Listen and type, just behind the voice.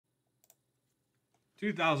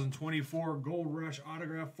2024 Gold Rush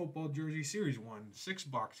Autograph Football Jersey Series 1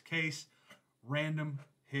 6-box case random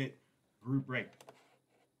hit group break.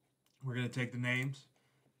 We're going to take the names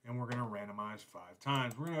and we're going to randomize 5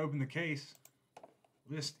 times. We're going to open the case,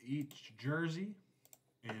 list each jersey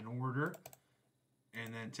in order,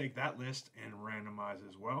 and then take that list and randomize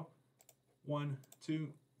as well. 1, 2,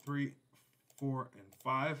 3, 4, and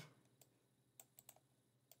 5.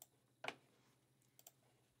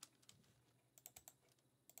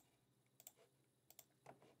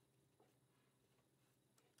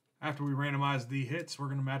 After we randomize the hits, we're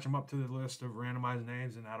going to match them up to the list of randomized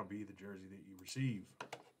names, and that'll be the jersey that you receive. There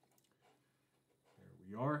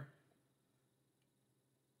we are.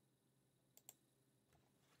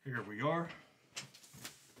 Here we are.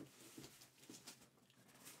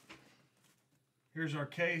 Here's our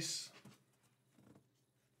case.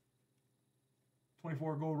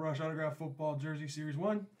 24 Gold Rush Autograph Football Jersey Series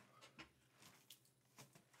 1.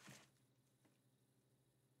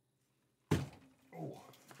 Oh.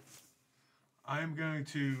 I'm going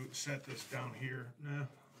to set this down here. No,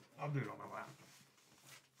 I'll do it on my lap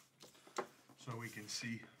so we can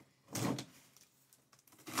see. Good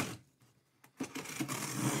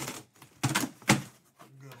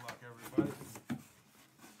luck, everybody.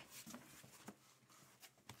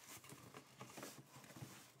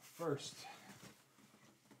 First,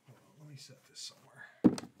 hold on, let me set this somewhere.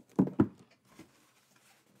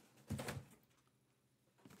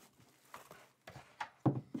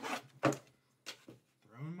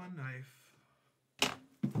 Throwing my knife.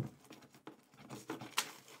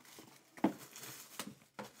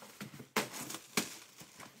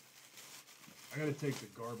 I gotta take the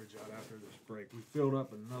garbage out after this break. We filled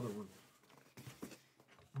up another one.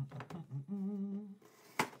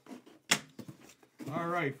 All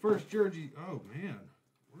right, first jersey. Oh man,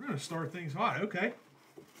 we're gonna start things hot. Okay.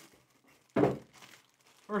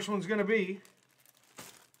 First one's gonna be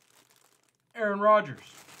Aaron Rodgers,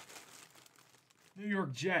 New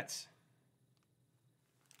York Jets,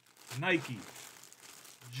 Nike,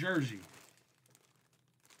 jersey.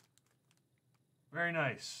 Very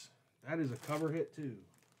nice. That is a cover hit too.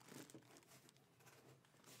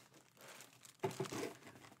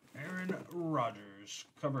 Aaron Rodgers,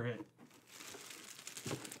 cover hit.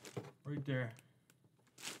 Right there.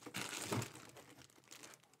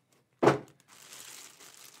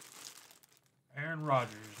 Aaron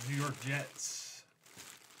Rodgers, New York Jets.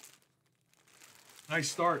 Nice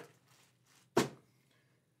start.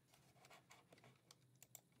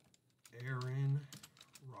 Aaron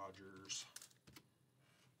Rodgers.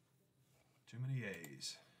 Too many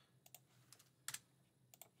A's.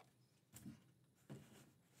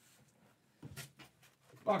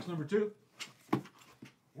 Box number 2.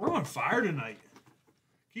 We're on fire tonight.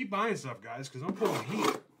 Keep buying stuff, guys, because I'm pulling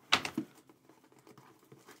heat.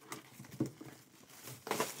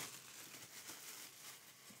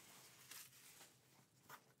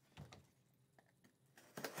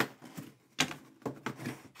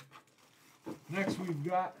 Next, we've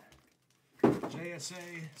got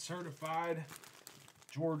JSA certified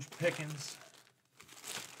George Pickens.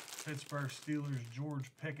 Pittsburgh Steelers George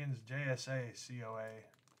Pickens, JSA COA.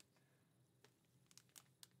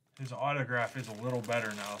 His autograph is a little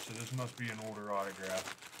better now, so this must be an older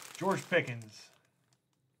autograph. George Pickens.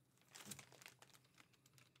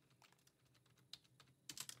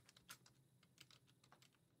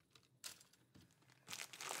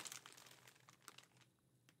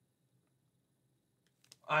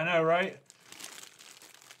 I know, right?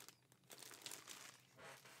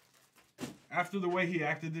 After the way he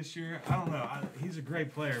acted this year, I don't know. He's a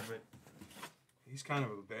great player, but he's kind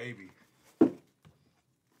of a baby.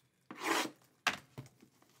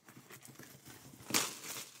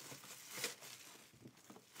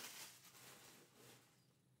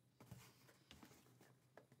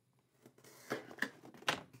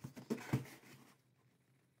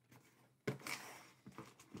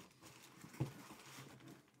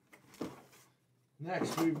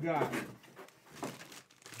 Next, we've got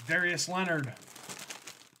Darius Leonard,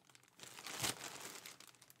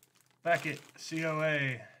 Beckett,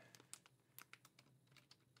 COA.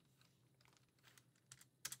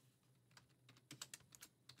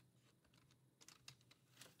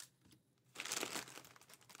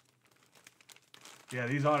 Yeah,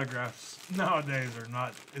 these autographs nowadays are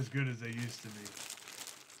not as good as they used to be.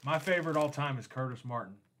 My favorite all time is Curtis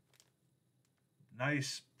Martin.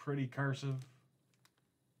 Nice, pretty cursive.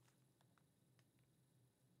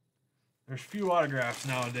 There's few autographs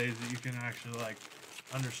nowadays that you can actually like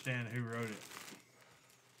understand who wrote it.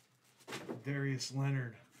 Darius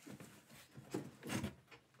Leonard.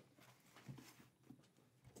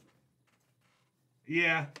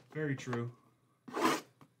 Yeah, very true.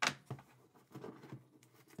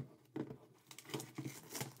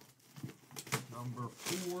 Number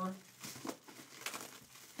 4.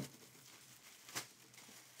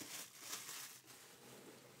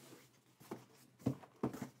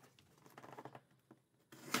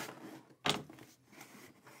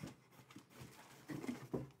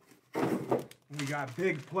 We got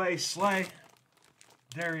Big Play Slay,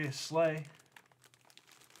 Darius Slay,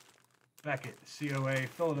 Beckett, COA,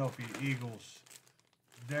 Philadelphia Eagles,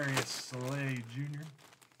 Darius Slay Jr.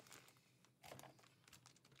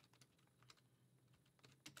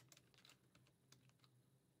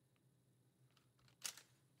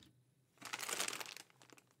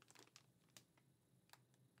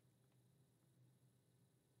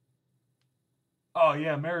 Oh,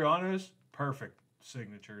 yeah, Mariano's perfect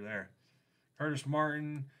signature there. Curtis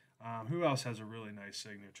Martin. Who else has a really nice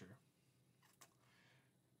signature?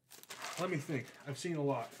 Let me think. I've seen a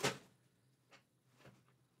lot.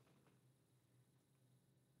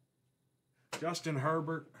 Justin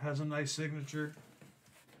Herbert has a nice signature.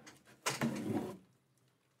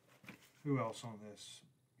 Who else on this?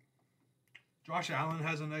 Josh Allen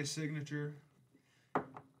has a nice signature.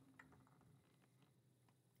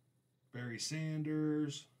 Barry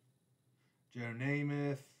Sanders. Joe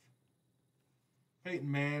Namath.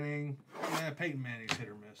 Peyton Manning. Yeah, Peyton Manning's hit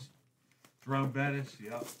or miss. Jerome Bettis,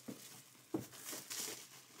 yep.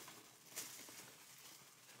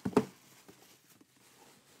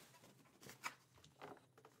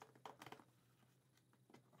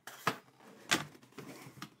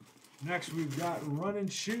 Next, we've got Run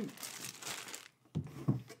and Shoot.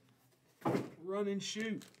 Run and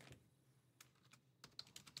Shoot.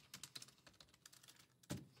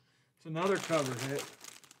 It's another cover hit.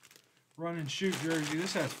 Run and Shoot jersey.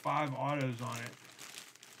 This has 5 autos on it.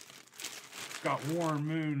 It's got Warren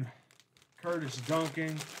Moon, Curtis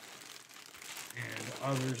Duncan, and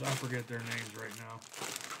others. I forget their names right now.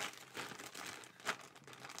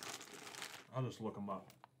 I'll just look them up.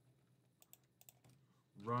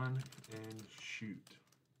 Run and Shoot.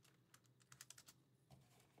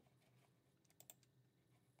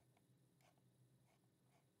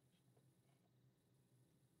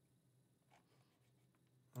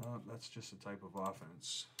 That's just a type of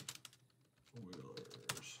offense.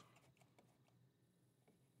 Wheelers.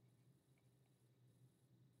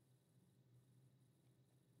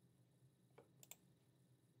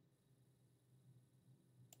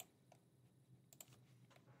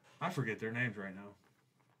 I forget their names right now.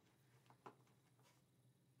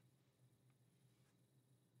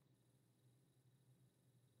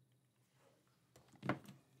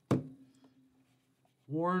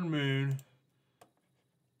 Warren Moon,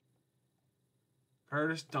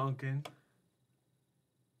 Curtis Duncan,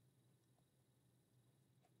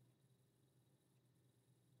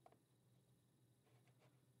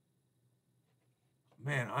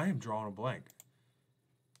 man, I am drawing a blank.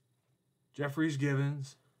 Jeffries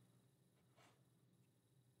Gibbons,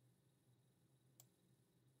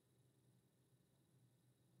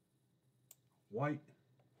 White,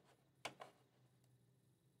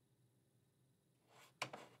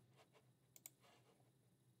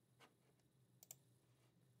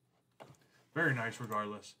 very nice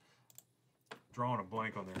regardless. Drawing a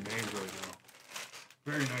blank on their names right now.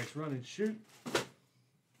 Very nice Run and Shoot.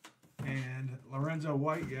 And Lorenzo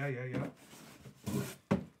White, yeah.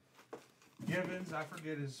 Gibbons, I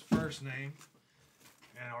forget his first name.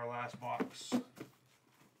 And our last box.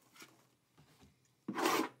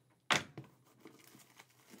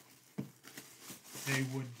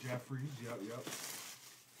 Haywood Jeffries, yep.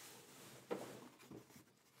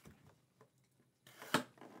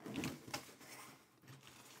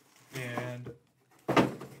 And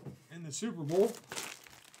in the Super Bowl,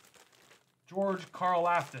 George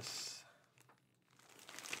Karlaftis.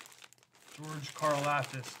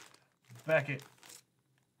 Beckett.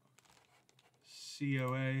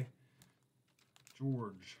 COA.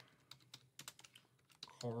 George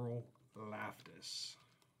Karlaftis.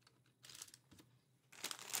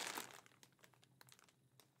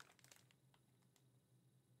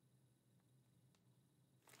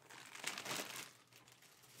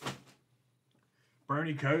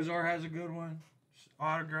 Bernie Kosar has a good one.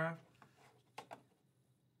 Autograph.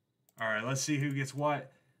 All right, let's see who gets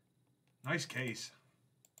what. Nice case.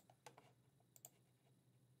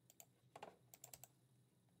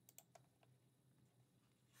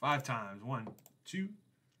 Five times. 1, 2,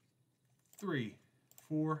 3,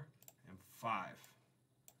 4, and 5.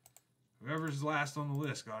 Whoever's last on the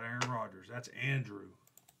list got Aaron Rodgers. That's Andrew.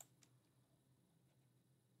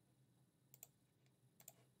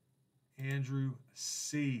 Andrew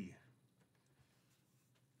C.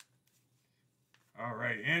 All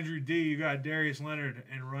right, Andrew D, you got Darius Leonard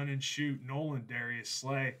and Run and Shoot. Nolan, Darius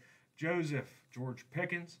Slay. Joseph, George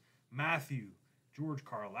Pickens. Matthew, George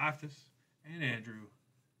Karlaftis. And Andrew,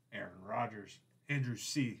 Aaron Rodgers. Andrew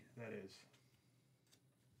C, that is.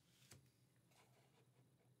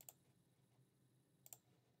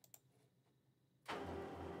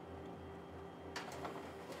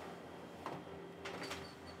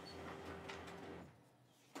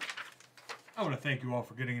 I want to thank you all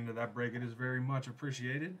for getting into that break. It is very much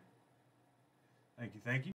appreciated. Thank you. Thank you.